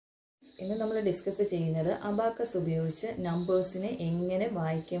ഇന്ന് നമ്മൾ ഡിസ്കസ് ചെയ്യുന്നത് അബാക്കസ് ഉപയോഗിച്ച് നമ്പേഴ്സിനെ എങ്ങനെ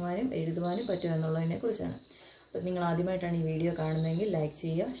വായിക്കുവാനും എഴുതുവാനും പറ്റും എന്നുള്ളതിനെ കുറിച്ചാണ്. അപ്പോൾ നിങ്ങൾ ആദ്യമായിട്ടാണ് ഈ വീഡിയോ കാണുന്നതെങ്കിൽ ലൈക്ക്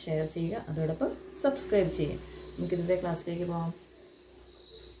ചെയ്യുക, ഷെയർ ചെയ്യുക, അതോടൊപ്പം സബ്സ്ക്രൈബ് ചെയ്യുക. നമുക്ക് ഇന്നത്തെ ക്ലാസ്സിലേക്ക് പോകാം.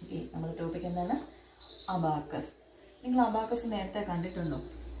 ഓക്കെ, നമ്മുടെ ടോപ്പിക് എന്താണ്? അബാക്കസ്. നിങ്ങൾ അബാക്കസ് നേരത്തെ കണ്ടിട്ടുണ്ടോ?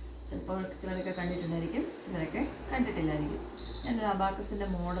 ചിലപ്പോൾ ചിലരൊക്കെ കണ്ടിട്ടുണ്ടായിരിക്കും, ചിലരൊക്കെ കണ്ടിട്ടില്ലായിരിക്കും. ഞാനൊരു അബാക്കസിൻ്റെ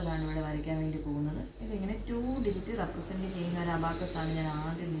മോഡലാണ് ഇവിടെ വരയ്ക്കാൻ വേണ്ടി പോകുന്നത്. ഇതിങ്ങനെ 2 ഡിജിറ്റ് റെപ്രസെൻറ്റ് ചെയ്യുന്ന ഒരു അബാക്കസാണ് ഞാൻ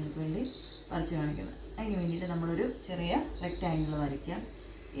ആദ്യം നിങ്ങൾക്ക് വേണ്ടി വരച്ച് കാണിക്കുന്നത്. അതിന് വേണ്ടിയിട്ട് നമ്മളൊരു ചെറിയ റെക്റ്റാങ്കിൾ വരയ്ക്കാം.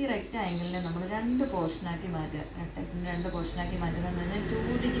 ഈ റെക്റ്റാങ്കിളിനെ നമ്മൾ 2 പോർഷനാക്കി മാറ്റുക. 2 പോർഷനാക്കി മാറ്റുന്നതെന്ന് പറഞ്ഞാൽ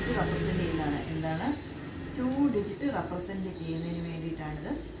 2 ഡിജിറ്റ് റെപ്രസെൻറ്റ് ചെയ്യുന്നതാണ്. എന്താണ്? 2 ഡിജിറ്റ് റെപ്രസെൻറ്റ് ചെയ്യുന്നതിന്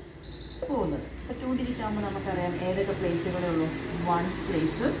വേണ്ടിയിട്ടാണിത് പോകുന്നത്. അപ്പോൾ 2 ഡിജിറ്റ് ആകുമ്പോൾ നമുക്കറിയാം ഏതൊക്കെ പ്ലേസുകളേ ഉള്ളൂ. 1s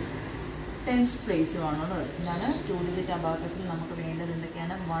place, 10s പ്ലേസുമാണുള്ളത്. ഇതാണ് 2 ഡിജിറ്റ് അബാക്കസിൽ നമുക്ക് വേണ്ടത്.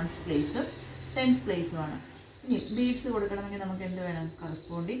 എന്തൊക്കെയാണ്? 1s place, 10s പ്ലേസുമാണ്. ഇനി ബീഡ്സ് കൊടുക്കണമെങ്കിൽ നമുക്ക് എന്ത് വേണം?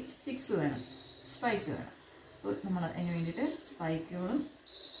 കറസ്പോണ്ടിങ് സ്റ്റിക്സ് വേണം, സ്പൈക്സ് വേണം. അപ്പോൾ നമ്മൾ അതിന് വേണ്ടിയിട്ട് സ്പൈക്കുകളും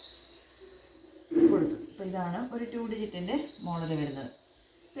കൊടുത്തു. അപ്പോൾ ഇതാണ് ഒരു 2 ഡിജിറ്റിൻ്റെ മോഡൽ വരുന്നത്.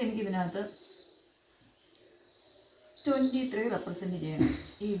 അപ്പോൾ എനിക്കിതിനകത്ത് 23 റെപ്രസെൻറ്റ് ചെയ്യണം.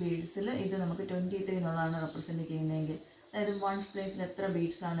 ഈ ബീഡ്സിൽ ഇത് നമുക്ക് 23 എന്നുള്ളതാണ് റെപ്രസെൻറ്റ് ചെയ്യുന്നതെങ്കിൽ, അതായത് 1s പ്ലേസിൽ എത്ര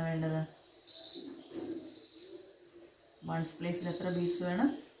ബീഡ്സ് ആണ് വേണ്ടത്? 1s പ്ലേസിൽ എത്ര ബീഡ്സ് വേണം?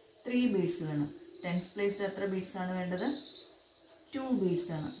 3 ബീഡ്സ് വേണം. 10s പ്ലേസിൽ എത്ര ബീഡ്സ് ആണ് വേണ്ടത്? 2 ബീഡ്സ്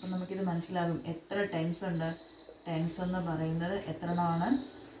ആണ്. അപ്പം നമുക്കിത് മനസ്സിലാകും എത്ര 10s ഉണ്ട്. 10s എന്ന് പറയുന്നത് എത്ര എണ്ണമാണ്?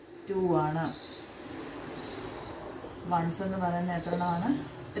 2 ആണ്. 1s എന്ന് പറയുന്നത് എത്ര എണ്ണമാണ്?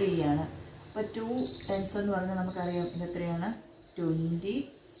 3 ആണ്. അപ്പോൾ 2 10s എന്ന് പറഞ്ഞാൽ നമുക്കറിയാം ഇത് എത്രയാണ്? 20.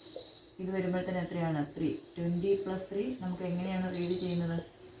 ഇത് വരുമ്പോഴത്തേന് എത്രയാണ്? 3. 20 + 3 നമുക്ക് എങ്ങനെയാണ് റീഡ് ചെയ്യുന്നത്?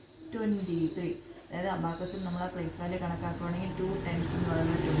 23. അതായത് അബാക്കസിൽ നമ്മൾ ആ പ്ലേസ് വാല്യൂ കണക്കാക്കുകയാണെങ്കിൽ 2 10s എന്ന്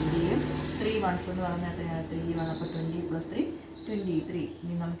പറയുന്നത് 20യും 3 1s എന്ന് പറയുന്നത് എത്രയാണ്? 3 ആണ്. അപ്പോൾ 20 + 3 23.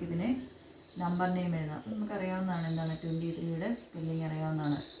 ഇനി നമുക്കിതിനെ നമ്പർ നെയിം എഴുതാം. നമുക്കറിയാവുന്നതാണ് എന്താണ് 23യുടെ സ്പെല്ലിംഗ്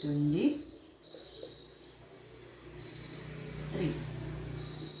അറിയാവുന്നതാണ്. 23.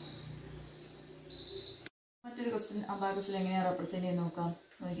 മറ്റൊരു ക്വസ്റ്റ്യൻ അബാക്കസിൽ എങ്ങനെയാണ് റെപ്രസെൻറ്റ് ചെയ്ത് നോക്കാം.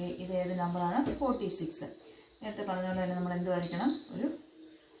 ഓക്കെ, ഇത് ഏത് നമ്പറാണ്? 46. നേരത്തെ പറഞ്ഞ പോലെ തന്നെ നമ്മൾ എന്ത് വരയ്ക്കണം? ഒരു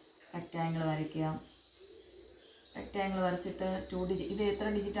റെക്റ്റാങ്കിൾ വരയ്ക്കുക. റെക്റ്റാങ്കിൾ വരച്ചിട്ട് 2 ഡിജിറ്റ്, ഇത് എത്ര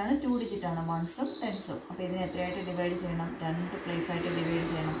ഡിജിറ്റാണ്? 2 ഡിജിറ്റാണ്. 1s ഉം 10s ഉം. അപ്പോൾ ഇതിനെ എത്രയായിട്ട് ഡിവൈഡ് ചെയ്യണം? 2 പ്ലേസ് ആയിട്ട് ഡിവൈഡ്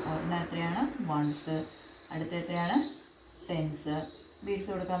ചെയ്യണം. ഒരെണ്ണം എത്രയാണ്? 1s, അടുത്ത എത്രയാണ്? 10s. ബീഡ്സ്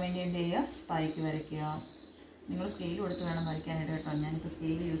കൊടുക്കാൻ വേണ്ടി എന്ത് ചെയ്യുക? സ്പൈക്ക് വരയ്ക്കുക. നിങ്ങൾ സ്കെയിൽ കൊടുത്ത് വേണം വരയ്ക്കാനായിട്ട് കേട്ടോ. ഞാനിപ്പോൾ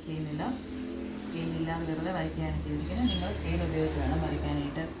സ്കെയിൽ യൂസ് ചെയ്യുന്നില്ല. സ്കെയിലില്ലാതെ വെറുതെ വരയ്ക്കുകയാണ് ചെയ്തിരിക്കുന്നത്. നിങ്ങൾ സ്കെയിൽ ഉപയോഗിച്ച് വേണം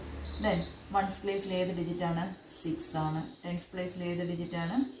വരയ്ക്കാനായിട്ട്. ദെൻ 1s പ്ലേസിൽ ഏത് ഡിജിറ്റാണ്? 6 ആണ്. 10s പ്ലേസിൽ ഏത്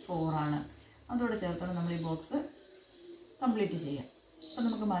ഡിജിറ്റാണ്? 4 ആണ്. അതോടെ ചേർത്താണ് നമ്മൾ ഈ ബോക്സ് കംപ്ലീറ്റ് ചെയ്യാം. അപ്പം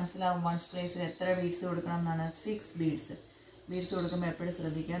നമുക്ക് മനസ്സിലാവും 1s പ്ലേസിൽ എത്ര ബീഡ്സ് കൊടുക്കണം എന്നാണ്? 6 ബീഡ്സ്. ബീഡ്സ് കൊടുക്കുമ്പോൾ എപ്പോഴും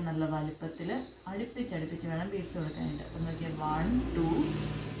ശ്രദ്ധിക്കുക, നല്ല വലുപ്പത്തിൽ അടുപ്പിച്ചടുപ്പിച്ച് വേണം ബീഡ്സ് കൊടുക്കാനായിട്ട്. അപ്പം നോക്കിയാൽ 1 2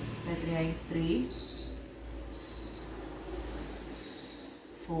 എത്രയായി? 3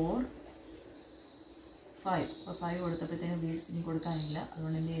 4 5. അപ്പോൾ 5 കൊടുത്തപ്പോഴത്തേനും ബീഡ്സ് ഇനി കൊടുക്കാനില്ല.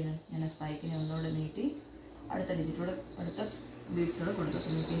 അതുകൊണ്ട് എന്ത് ചെയ്യുന്നു? ഞാൻ സ്പൈക്കിനെ ഒന്നുകൂടെ നീട്ടി അടുത്ത ഡിജിറ്റോടെ അടുത്ത ബീഡ്സോടെ കൊടുത്തു.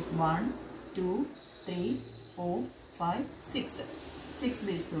 അപ്പോൾ എനിക്ക് 1 2 3 4 5 6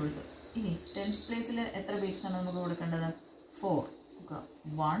 ബീഡ്സ് കൊടുത്തു. ഇനി 10s പ്ലേസിൽ എത്ര ബീഡ്സാണ് നമുക്ക് കൊടുക്കേണ്ടത്? 4.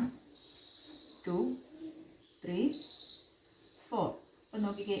 1 2 3 4. അപ്പം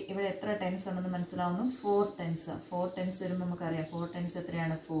നോക്കിക്കേ, ഇവിടെ എത്ര 10s ഉണ്ടെന്ന് മനസ്സിലാവുന്നു? 4 10s. 4 10s വരുമ്പോൾ നമുക്കറിയാം 4 10s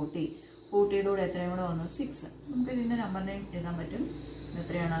എത്രയാണ്? 40. 40യുടെ കൂടെ എത്രയും കൂടെ വന്നു? 6. നമുക്ക് ഇതിൻ്റെ നമ്പർ നെയിം എഴുതാൻ പറ്റും.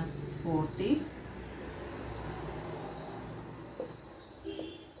 എത്രയാണ്?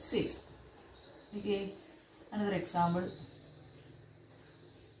 46. Okay, another example.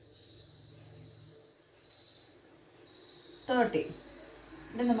 30.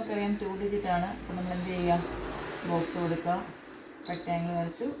 ഇവിടെ നമുക്കറിയാം 2 ഡിജിറ്റാണ്. അപ്പോൾ നമ്മൾ എന്ത് ചെയ്യുക? ബോക്സ് കൊടുക്കുക, റെക്റ്റാങ്കിൾ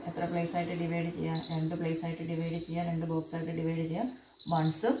വരച്ചു. എത്ര പ്ലേസ് ആയിട്ട് ഡിവൈഡ് ചെയ്യുക? 2 പ്ലേസ് ആയിട്ട് ഡിവൈഡ് ചെയ്യുക, 2 ബോക്സ് ആയിട്ട് ഡിവൈഡ് ചെയ്യുക.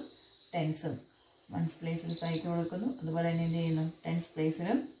 1s ഉം 10s ഉം. 1s പ്ലേസിൽ സ്പൈക്ക് കൊടുക്കുന്നു. അതുപോലെ തന്നെ എന്ത് ചെയ്യുന്നു? 10s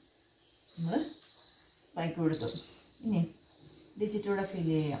പ്ലേസിലും നമ്മൾ സ്പൈക്ക് കൊടുത്തു. ഇനി ഡിജിറ്റൂടെ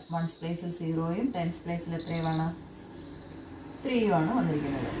ഫില്ല് ചെയ്യാം. 1s പ്ലേസിൽ 0യും 10s പ്ലേസിൽ എത്രയുമാണ്? 3യും ആണ്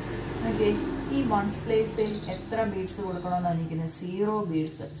വന്നിരിക്കുന്നത്. ഓക്കെ, ഈ 1s പ്ലേസിൽ എത്ര ബീഡ്സ് കൊടുക്കണമെന്ന് പറഞ്ഞിരിക്കുന്നത്? 0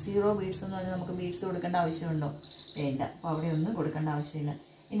 ബീഡ്സ്. 0 ബീഡ്സ് എന്ന് പറഞ്ഞാൽ നമുക്ക് ബീഡ്സ് കൊടുക്കേണ്ട ആവശ്യമുണ്ടോ? വേണ്ട. അപ്പോൾ അവിടെ ഒന്നും കൊടുക്കേണ്ട ആവശ്യമില്ല.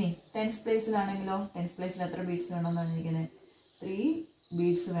 ഇനി 10s പ്ലേസിലാണെങ്കിലോ? 10s പ്ലേസിൽ എത്ര ബീഡ്സ് വേണമെന്ന് പറഞ്ഞിരിക്കുന്നത്? 3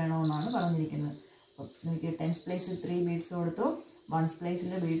 ബീഡ്സ് വേണമെന്നാണ് പറഞ്ഞിരിക്കുന്നത്. അപ്പം നമുക്ക് 10s പ്ലേസിൽ 3 ബീഡ്സ് കൊടുത്തു. 1s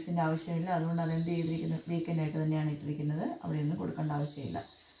പ്ലേസിൽ ബീഡ്സിൻ്റെ ആവശ്യമില്ല. അതുകൊണ്ട് അതെന്ത് ചെയ്തിരിക്കുന്നത്? വീക്കെൻഡ് ആയിട്ട് തന്നെയാണ് ഇട്ടിരിക്കുന്നത്. അവിടെ ഒന്നും കൊടുക്കേണ്ട ആവശ്യമില്ല.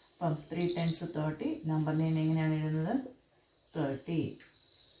 അപ്പം 3 10s 30. നമ്പർ നെയിം എങ്ങനെയാണ് എഴുതുന്നത്? 30.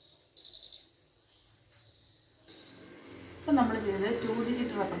 ഇപ്പം നമ്മൾ ചെയ്തത് 2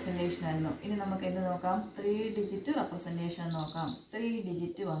 ഡിജിറ്റ് റെപ്രസെൻറ്റേഷൻ ആയിരുന്നു. ഇനി നമുക്ക് എന്ത് നോക്കാം? 3 ഡിജിറ്റ് റെപ്രസെൻറ്റേഷൻ നോക്കാം. 3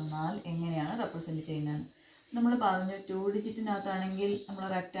 ഡിജിറ്റ് വന്നാൽ എങ്ങനെയാണ് റെപ്രസെൻറ്റ് ചെയ്യുന്നത്? നമ്മൾ പറഞ്ഞു 2 ഡിജിറ്റിനകത്താണെങ്കിൽ നമ്മൾ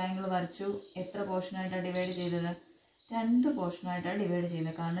റെക്റ്റാങ്കിൾ വരച്ചു. എത്ര പോർഷനായിട്ടാണ് ഡിവൈഡ് ചെയ്തത്? 2 പോർഷനായിട്ടാണ് ഡിവൈഡ്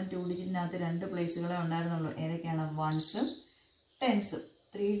ചെയ്യുന്നത്. കാരണം 2 ഡിജിറ്റിനകത്ത് 2 പ്ലേസുകളെ ഉണ്ടായിരുന്നുള്ളൂ. ഏതൊക്കെയാണ്? വൺസും ടെൻസും.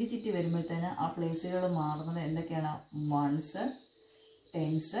 3 ഡിജിറ്റ് വരുമ്പോഴത്തേന് ആ പ്ലേസുകൾ മാറുന്നത് എന്തൊക്കെയാണ്? Once,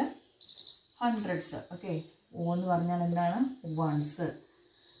 tense, hundreds. Okay, O എന്ന് പറഞ്ഞാൽ എന്താണ്? വൺസ്.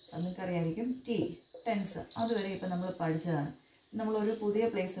 അത് നിങ്ങൾക്കറിയായിരിക്കും. T tense. അതുവരെ ഇപ്പം നമ്മൾ പഠിച്ചതാണ്. നമ്മളൊരു പുതിയ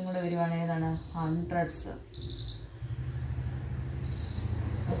പ്ലേസും കൂടെ വരുവാണ്. ഏതാണ്? ഹൺഡ്രഡ്സ്.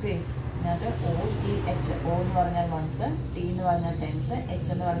 ഓക്കെ, ഇതിനകത്ത് OTH. O എന്ന് പറഞ്ഞാൽ വൺസ്, ടി എന്ന് പറഞ്ഞാൽ ടെൻസ്, H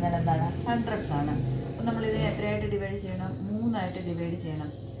എന്ന് പറഞ്ഞാൽ എന്താണ്? ഹൺഡ്രഡ്സ് ആണ്. അപ്പം നമ്മളിതിനെ എത്രയായിട്ട് ഡിവൈഡ് ചെയ്യണം? 3 ആയിട്ട് ഡിവൈഡ് ചെയ്യണം.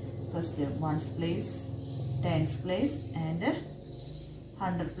 First once place, tense place and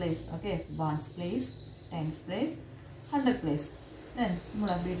 100 place. Okay, once place, tense place, 100 place. Then നമ്മൾ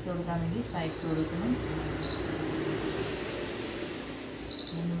ബീഡ്സ് കൊടുക്കാൻ വേണ്ടി സ്പൈക്സ് കൊടുക്കുന്നു.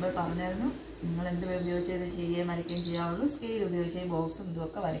 മുമ്പ് പറഞ്ഞായിരുന്നു നിങ്ങൾ എന്ത് ഉപയോഗിച്ച് ഇത് ചെയ്യുകയും വരയ്ക്കുകയും ചെയ്യാവുള്ളൂ. സ്കെയിൽ ഉപയോഗിച്ച് ബോക്സും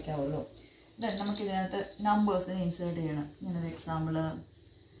ഇതുമൊക്കെ വരയ്ക്കാവുള്ളൂ. ദെൻ നമുക്കിതിനകത്ത് നമ്പേഴ്സിനെ ഇൻസേർട്ട് ചെയ്യണം. ഇങ്ങനൊരു എക്സാമ്പിൾ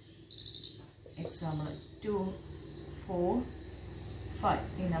 2, 4, 5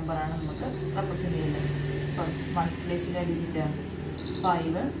 ഈ നമ്പറാണ് നമുക്ക് റെപ്രസെൻറ്റ് ചെയ്യുന്നത്. ഇപ്പം വൺസ് പ്ലേസിലെ ഡിജിറ്റ്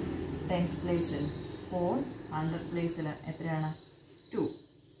 5, ടെൻസ് പ്ലേസിൽ 4, 100 പ്ലേസിൽ എത്രയാണ്? 2.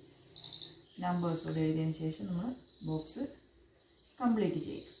 നമ്പേഴ്സ് കൂടെ എഴുതിയതിന് ശേഷം നമ്മൾ ബോക്സ് കംപ്ലീറ്റ്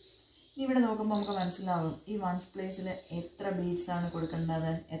ചെയ്യും. ഇനി ഇവിടെ നോക്കുമ്പോൾ നമുക്ക് മനസ്സിലാവും ഈ വൺസ് പ്ലേസിൽ എത്ര ബീഡ്സ് ആണ്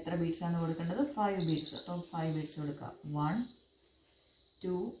കൊടുക്കേണ്ടത്? 5 ബീഡ്സ്. അപ്പം 5 ബീഡ്സ് കൊടുക്കുക. 1,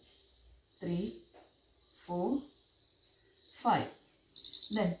 2, 3, 4, 5.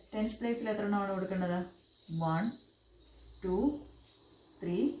 ദെൻ ടെൻസ് പ്ലേസിൽ എത്ര എണ്ണമാണ് കൊടുക്കേണ്ടത്? 1, 2,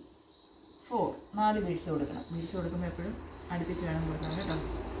 3, 4. 4 ബീഡ്സ് കൊടുക്കണം. ബീഡ്സ് കൊടുക്കുമ്പോൾ എപ്പോഴും അടുപ്പിച്ച് വേണം കൊടുക്കണം കേട്ടോ.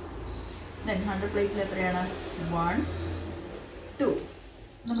 ദെൻ 100 പ്ലേസിൽ എത്രയാണ്? 1, 2.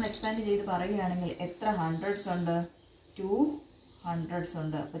 നമ്മൾ എക്സ്പാൻഡ് ചെയ്ത് പറയുകയാണെങ്കിൽ എത്ര ഹൺഡ്രഡ്സ് ഉണ്ട്? 2 ഹൺഡ്രഡ്സ്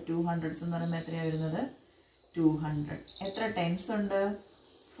ഉണ്ട്. അപ്പോൾ 2 ഹൺഡ്രഡ്സ് എന്ന് പറയുമ്പോൾ എത്രയാണ് വരുന്നത്? 200. എത്ര ടെൻസ് ഉണ്ട്?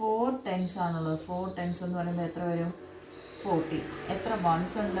 4 ടെൻസ് ആണുള്ളത്. 4 ടെൻസ് എന്ന് പറയുമ്പോൾ എത്ര വരും? 40. എത്ര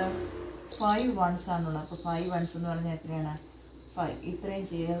വൺസ് ഉണ്ട്? 5 വൺസ് ആണുള്ളത്. അപ്പോൾ 5 വൺസ് എന്ന് പറഞ്ഞാൽ എത്രയാണ്? 5. ഇത്രയും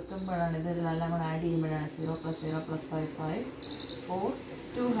ചേർക്കുമ്പോഴാണ് ഇതെല്ലാം കൂടെ ആഡ് ചെയ്യുമ്പോഴാണ് 0 + 0 + 5 5 4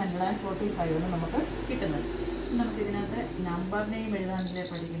 245 എന്ന് നമുക്ക് കിട്ടുന്നത്. നമുക്കിതിനകത്ത് നമ്പർ നെയിം എഴുതാനല്ലേ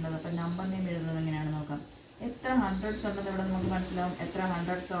പഠിക്കുന്നത്. അപ്പം നമ്പർ നെയിം എഴുതുന്നത് എങ്ങനെയാണ് നോക്കാം. എത്ര ഹൺഡ്രഡ്സ് ഉള്ളത് ഇവിടെ നമുക്ക് മനസ്സിലാവും. എത്ര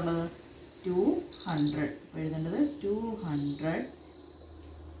ഹൺഡ്രഡ്സ് ഉള്ളത്? 200. അപ്പോൾ എഴുതേണ്ടത് 200.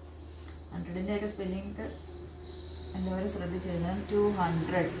 100ൻ്റെയൊക്കെ സ്പെല്ലിംഗ് എല്ലാവരും ശ്രദ്ധിച്ച് എഴുതാൻ.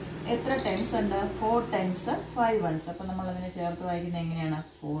 200. എത്ര ടെൻസ് ഉണ്ട്? 4 ടെൻസ് 5 വൺസ്. അപ്പം നമ്മളതിനെ ചേർത്ത് വായിക്കുന്നത് എങ്ങനെയാണ്?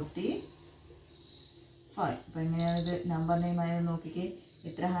 45. അപ്പോൾ എങ്ങനെയാണ് ഇത് നമ്പർ നെയിം ആയത് നോക്കിക്കേ.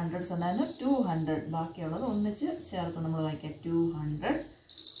 എത്ര ഹൺഡ്രഡ്സ് ഉണ്ടായിരുന്നു? 200. ബാക്കിയുള്ളത് ഒന്നിച്ച് ചേർത്ത് നമ്മൾ വായിക്കാം.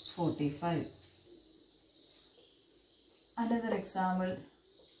 245. Another example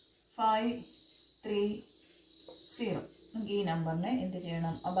 530. നമുക്ക് ഈ നമ്പറിനെ എന്ത്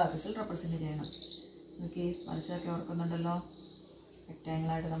ചെയ്യണം? അബാക്കസിൽ റെപ്രസെൻറ്റ് ചെയ്യണം. ഓക്കെ, വരച്ചതൊക്കെ ഓർക്കുന്നുണ്ടല്ലോ.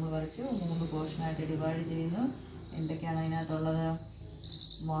 റെക്റ്റാങ്കിളായിട്ട് നമ്മൾ വരച്ചു. 3 പോർഷനായിട്ട് ഡിവൈഡ് ചെയ്യുന്നു. എന്തൊക്കെയാണ് അതിനകത്തുള്ളത്?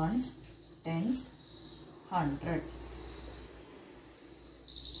 Once, tense, 100.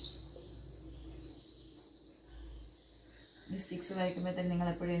 ഈ സ്റ്റിക്സ് വരയ്ക്കുമ്പോഴത്തേന് നിങ്ങൾ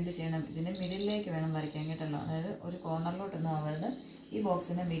എപ്പോഴും എന്ത് ചെയ്യണം? ഇതിൻ്റെ മിഡിലേക്ക് വേണം വരയ്ക്കാൻ കേട്ടല്ലോ. അതായത് ഒരു കോർണറിലോട്ടൊന്നും ആവരുത്. ഈ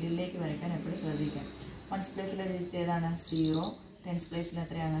ബോക്സിൻ്റെ മിഡിലേക്ക് വരയ്ക്കാൻ എപ്പോഴും ശ്രദ്ധിക്കാം. വൺസ് പ്ലേസിലെ ഡിജിറ്റ് ഏതാണ്? 0. ടെൻസ് പ്ലേസിൽ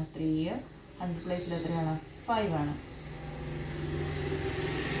എത്രയാണ്? 3. 100 പ്ലേസിൽ എത്രയാണ്? 5 ആണ്.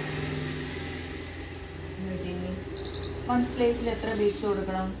 വൺസ് പ്ലേസിൽ എത്ര ബീഡ്സ്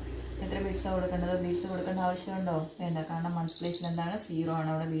കൊടുക്കണം? എത്ര ബീഡ്സാണ് കൊടുക്കേണ്ടത്? ബീഡ്സ് കൊടുക്കേണ്ട ആവശ്യമുണ്ടോ? വേണ്ട. കാരണം വൺസ് പ്ലേസിൽ എന്താണ്? 0 ആണ്.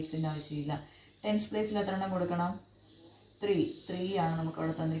 അവിടെ ബീഡ്സിൻ്റെ ആവശ്യമില്ല. ടെൻസ് പ്ലേസിൽ എത്ര എണ്ണം കൊടുക്കണം? 3 ആണ് നമുക്ക്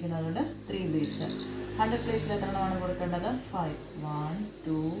അവിടെ തന്നിരിക്കുന്നത്. അതുകൊണ്ട് 3 ബീഡ്സ്. 100 പ്ലേസിൽ എത്ര എണ്ണമാണ് കൊടുക്കേണ്ടത്? 5. 1,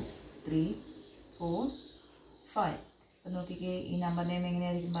 2, 3, 4, 5. അപ്പം നോക്കിക്കേ, ഈ നമ്പർ നെയിം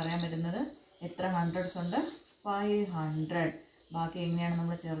എങ്ങനെയായിരിക്കും പറയാൻ പറ്റുന്നത്? എത്ര ഹൺഡ്രഡ്സ് ഉണ്ട്? 500. ബാക്കി എങ്ങനെയാണ്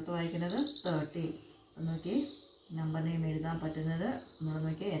നമ്മൾ ചേർത്ത് വായിക്കുന്നത്? 30. അപ്പം നോക്കി നമ്പർ നെയിം എഴുതാൻ പറ്റുന്നത് നമ്മൾ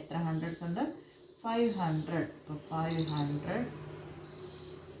നോക്കി എത്ര ഹൺഡ്രഡ്സ് ഉണ്ട്? 500. അപ്പോൾ 500.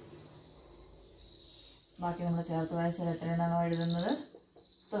 ബാക്കി നമ്മൾ ചേർത്ത് വായിച്ചാൽ എത്രയാണോ എഴുതുന്നത്?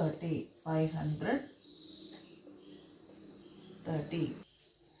 30. 530.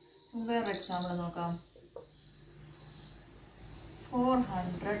 വേറെ എക്സാമ്പിൾ നോക്കാം.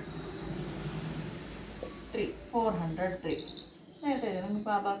 403. നേരത്തെ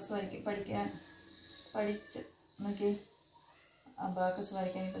നമുക്കിപ്പോൾ അബാക്കസ് പഠിച്ച് നോക്കി. അബാക്കസ്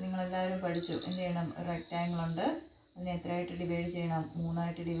വരയ്ക്കാൻ ഇപ്പോൾ നിങ്ങളെല്ലാവരും പഠിച്ചു. എന്ത് ചെയ്യണം? ഒരു റെക്റ്റാങ്കിൾ ഉണ്ട്. അതിനെ എത്രയായിട്ട് ഡിവൈഡ് ചെയ്യണം? 3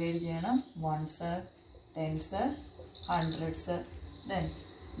 ആയിട്ട് ഡിവൈഡ് ചെയ്യണം. 1s, 10s, 100s. Then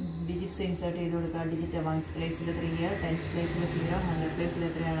digits insert ചെയ്ത് കൊടുക്കുക. ഡിജിറ്റ് 1s പ്ലേസിൽ 3, 10s പ്ലേസിൽ 0, 100 പ്ലേസിൽ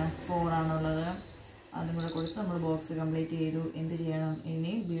എത്രയാണ്? 4 ആണുള്ളത്. അതും കൂടെ കൊടുത്ത് നമ്മൾ ബോക്സ് കംപ്ലീറ്റ് ചെയ്തു. എന്ത് ചെയ്യണം?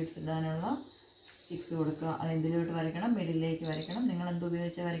 ഇനി ബീഡ്സ് ഇടാനുള്ള സ്റ്റിക്സ് കൊടുക്കുക. അത് എന്തിലോട്ട് വരയ്ക്കണം? മിഡിലേക്ക് വരയ്ക്കണം. നിങ്ങൾ എന്ത്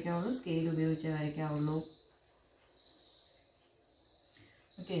ഉപയോഗിച്ചേ വരയ്ക്കാവുള്ളൂ? സ്കെയിൽ ഉപയോഗിച്ചേ വരയ്ക്കാവുള്ളൂ.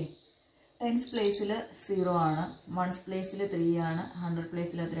 ഓക്കെ. 10s പ്ലേസിൽ 0 ആണ്, 1s പ്ലേസിൽ 3 ആണ്, 100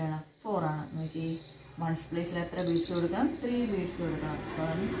 പ്ലേസിൽ എത്രയാണ്? 4 ആണ്. നോക്കി, 1s പ്ലേസിൽ എത്ര ബീഡ്സ് കൊടുക്കണം? 3 ബീഡ്സ് കൊടുക്കണം.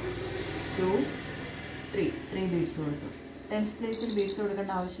 1, 2, 3 ബീഡ്സ് കൊടുത്തു. 10s പ്ലേസിൽ ബീഡ്സ്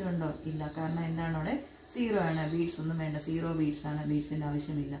കൊടുക്കേണ്ട ആവശ്യമുണ്ടോ? ഇല്ല. കാരണം എന്താണ്? അവിടെ 0 ആണ്. ബീഡ്സ് ഒന്നും വേണ്ട. 0 ബീഡ്സ് ആണ്. ബീഡ്സിൻ്റെ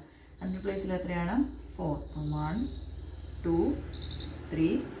ആവശ്യമില്ല. 100 പ്ലേസിൽ എത്രയാണ്? 4. 1, 2,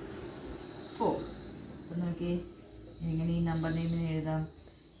 3, 4. അപ്പം നോക്കി, എങ്ങനെ ഈ നമ്പർ നെയിമിനെ എഴുതാം?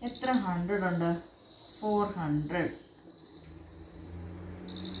 എത്ര 100 ഉണ്ട്? 400.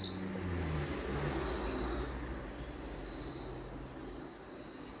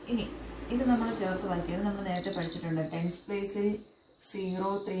 ഇനി ഇത് നമ്മൾ ചേർത്ത് വായിക്കുന്നത് നമ്മൾ നേരത്തെ പഠിച്ചിട്ടുണ്ട്. 10s പ്ലേസിൽ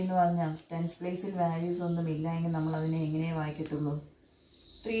 0, 3 എന്ന് പറഞ്ഞാൽ 10s പ്ലേസിൽ വാല്യൂസ് ഒന്നും ഇല്ല എങ്കിൽ നമ്മൾ അതിനെ എങ്ങനെ വായിക്കത്തുള്ളൂ?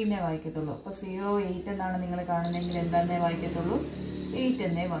 3 വായിക്കത്തുള്ളൂ. അപ്പോൾ 0, 8 എന്നാണ് നിങ്ങൾ കാണുന്നതെങ്കിൽ എന്താന്നേ വായിക്കത്തുള്ളൂ? 8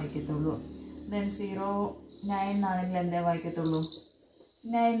 എന്നേ വായിക്കത്തുള്ളൂ. ദെൻ 0, 9 എന്നാണെങ്കിൽ എന്തേ വായിക്കത്തുള്ളൂ?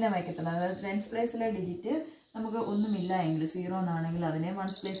 9 വായിക്കത്തുള്ളൂ. അതായത് 10s പ്ലേസിലെ ഡിജിറ്റ് നമുക്ക് ഒന്നുമില്ല എങ്കിൽ 0 എന്നാണെങ്കിൽ അതിനെ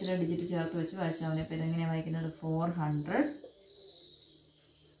 1s പ്ലേസിലെ ഡിജിറ്റ് ചേർത്ത് വെച്ച് വായിച്ചാൽ മതി. അപ്പോൾ ഇതെങ്ങനെയാണ് വായിക്കുന്നത്?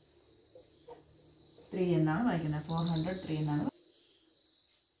 403 എന്നാണ് വായിക്കുന്നത്. 403 എന്നാണ്.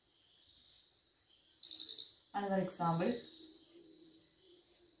 Another example,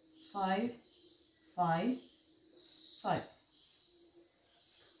 5, 5, 5.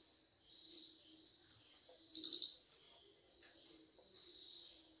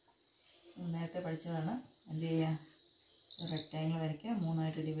 നേരത്തെ പഠിച്ചതാണ്. എന്ത് ചെയ്യുക? റെക്റ്റാങ്കിൾ വരയ്ക്കുക. 3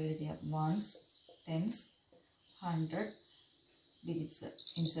 ആയിട്ട് ഡിവൈഡ് ചെയ്യുക. 1s, 10s, 100 ഡിജിറ്റ്സ്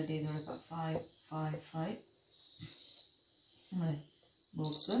ഇൻസേർട്ട് ചെയ്ത് കൊടുക്കുക. 5, 5, 5. നമ്മൾ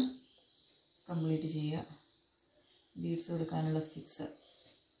ബോക്സ് കംപ്ലീറ്റ് ചെയ്യുക. ബീഡ്സ് കൊടുക്കാനുള്ള സ്റ്റിക്സ്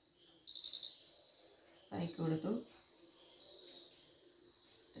സ്പൈക്ക് കൊടുത്തു.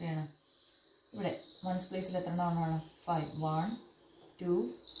 എത്രയാണ്? ഇവിടെ 1s പ്ലേസിൽ എത്ര എണ്ണമാണ്? 5. 1, 2,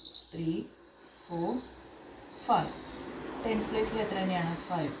 3, 4, 5. 10s പ്ലേസിൽ എത്ര തന്നെയാണ്?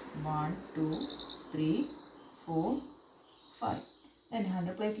 5. 1, 2, 3, 4, 5. ദെൻ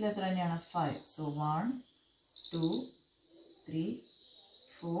 100 പ്ലേസിൽ എത്ര തന്നെയാണ്? 5. സോ 1, 2, 3,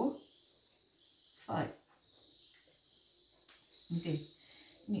 4, 5. ഓക്കെ.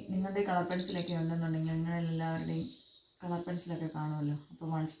 ഇനി നിങ്ങളുടെ കളർ പെൻസിലൊക്കെ ഉണ്ടെന്നുണ്ടെങ്കിൽ നിങ്ങളെല്ലാവരുടെയും കളർ പെൻസിലൊക്കെ കാണുമല്ലോ. അപ്പോൾ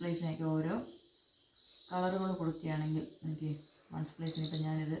 1s പ്ലേസിനൊക്കെ ഓരോ കളറുകൾ കൊടുക്കുകയാണെങ്കിൽ എനിക്ക് 1s പ്ലേസിന് ഇപ്പം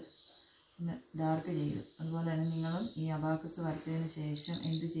ഞാനിത് ഒന്ന് ഡാർക്ക് ചെയ്തു. അതുപോലെ തന്നെ നിങ്ങളും ഈ അബാക്കസ് വരച്ചതിന് ശേഷം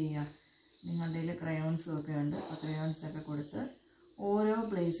എന്ത് ചെയ്യുക? നിങ്ങളുടെ കയ്യിൽ ക്രയോൺസും ഒക്കെ ഉണ്ട്. അപ്പോൾ ക്രയോൺസൊക്കെ കൊടുത്ത് ഓരോ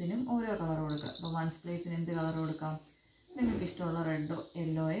പ്ലേസിനും ഓരോ കളർ കൊടുക്കുക. അപ്പോൾ 1s പ്ലേസിന് എന്ത് കളർ കൊടുക്കാം? നിങ്ങൾക്ക് ഇഷ്ടമുള്ള റെഡോ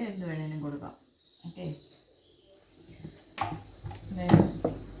യെല്ലോയോ എന്ത് വേണേലും കൊടുക്കാം. ഓക്കെ.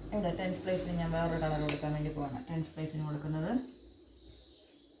 ഇവിടെ 10s പ്ലേസിന് ഞാൻ വേറൊരു കളർ കൊടുക്കാൻ വേണ്ടി പോവാണ്. 10s പ്ലേസിന് കൊടുക്കുന്നത്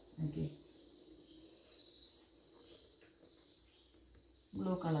ഓക്കെ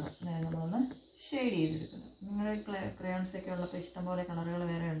ബ്ലൂ കളർ. അതായത് നമ്മളൊന്ന് ഷെയ്ഡ് ചെയ്തെടുക്കുന്നു. നിങ്ങളുടെ ക്രയോൺസൊക്കെ ഉള്ളപ്പോൾ ഇഷ്ടംപോലെ കളറുകൾ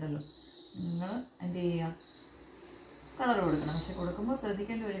വേറെ ഉണ്ടല്ലോ. നിങ്ങൾ എന്ത് ചെയ്യുക? കളർ കൊടുക്കണം. പക്ഷെ കൊടുക്കുമ്പോൾ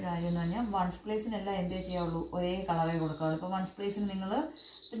ശ്രദ്ധിക്കേണ്ട ഒരു കാര്യം എന്ന് പറഞ്ഞാൽ 1s പ്ലേസിനെല്ലാം എന്തേ ചെയ്യാവുള്ളൂ? ഒരേ കളറേ കൊടുക്കാവുള്ളൂ. ഇപ്പോൾ 1s പ്ലേസിന് നിങ്ങൾ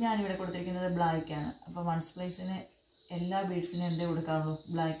ഇപ്പം ഞാനിവിടെ കൊടുത്തിരിക്കുന്നത് ബ്ലാക്കാണ്. അപ്പോൾ 1s പ്ലേസിന് എല്ലാ ബീഡ്സിനും എന്തേ കൊടുക്കാവുള്ളൂ?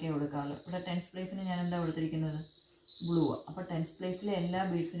 ബ്ലാക്കേ കൊടുക്കാവുള്ളൂ. ഇവിടെ 10s പ്ലേസിന് ഞാൻ എന്താ കൊടുത്തിരിക്കുന്നത്? ബ്ലൂ. അപ്പോൾ 10s പ്ലേസിലെ എല്ലാ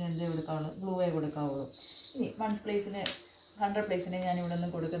ബീഡ്സിനും എന്തേ കൊടുക്കാവുള്ളൂ? ബ്ലൂവേ കൊടുക്കാവുള്ളൂ. ഇനി 1s പ്ലേസിന് 100 പ്ലേസിനെ ഞാൻ ഇവിടെ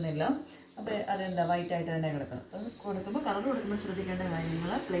ഒന്നും കൊടുക്കുന്നില്ല. അപ്പോൾ അതെന്താ? വൈറ്റ് ആയിട്ട് തന്നെ കിടക്കണം. അപ്പം കൊടുക്കുമ്പോൾ കളർ കൊടുക്കുമ്പോൾ ശ്രദ്ധിക്കേണ്ട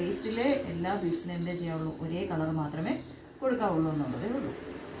കാര്യങ്ങൾ പ്ലേസിലെ എല്ലാ ബീഡ്സിനും എന്തേ ചെയ്യാവുള്ളൂ? ഒരേ കളർ മാത്രമേ കൊടുക്കാവുള്ളൂ എന്നുള്ളതേ ഉള്ളൂ.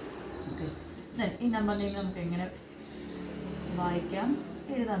 ഓക്കെ. ഈ നമ്പർ നെയിം നമുക്ക് എങ്ങനെ വായിക്കാം,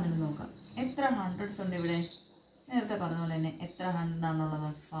 എഴുതാമെന്ന് നോക്കാം. എത്ര 100s ഉണ്ട് ഇവിടെ? നേരത്തെ പറഞ്ഞ പോലെ തന്നെ എത്ര 100 ആണുള്ളത്?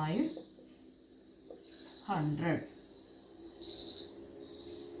 500.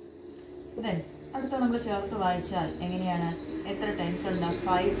 ദെൻ അടുത്ത നമ്മൾ ചേർത്ത് വായിച്ചാൽ എങ്ങനെയാണ്? എത്ര 10s ഉണ്ട്?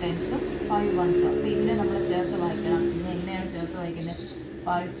 5 10s, 5 1s. അപ്പോൾ ഇങ്ങനെ നമ്മൾ ചേർത്ത് വായിക്കണം. ഇനി എങ്ങനെയാണ് ചേർത്ത് വായിക്കുന്നത്?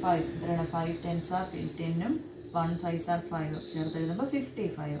 5 5 എത്രയാണ്? 5 10s are 10ഉം 1 5s are 5. ചേർത്ത് എഴുതുമ്പോൾ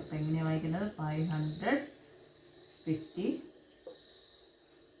 55. അപ്പോൾ എങ്ങനെയാണ് വായിക്കുന്നത്? 555.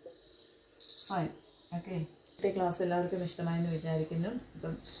 ഓക്കെ. ഇന്നത്തെ ക്ലാസ് എല്ലാവർക്കും ഇഷ്ടമായെന്ന് വിചാരിക്കുന്നു.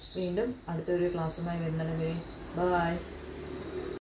 അപ്പം വീണ്ടും അടുത്തൊരു ക്ലാസ്സുമായി വരുന്നുണ്ടെങ്കിൽ ബൈ.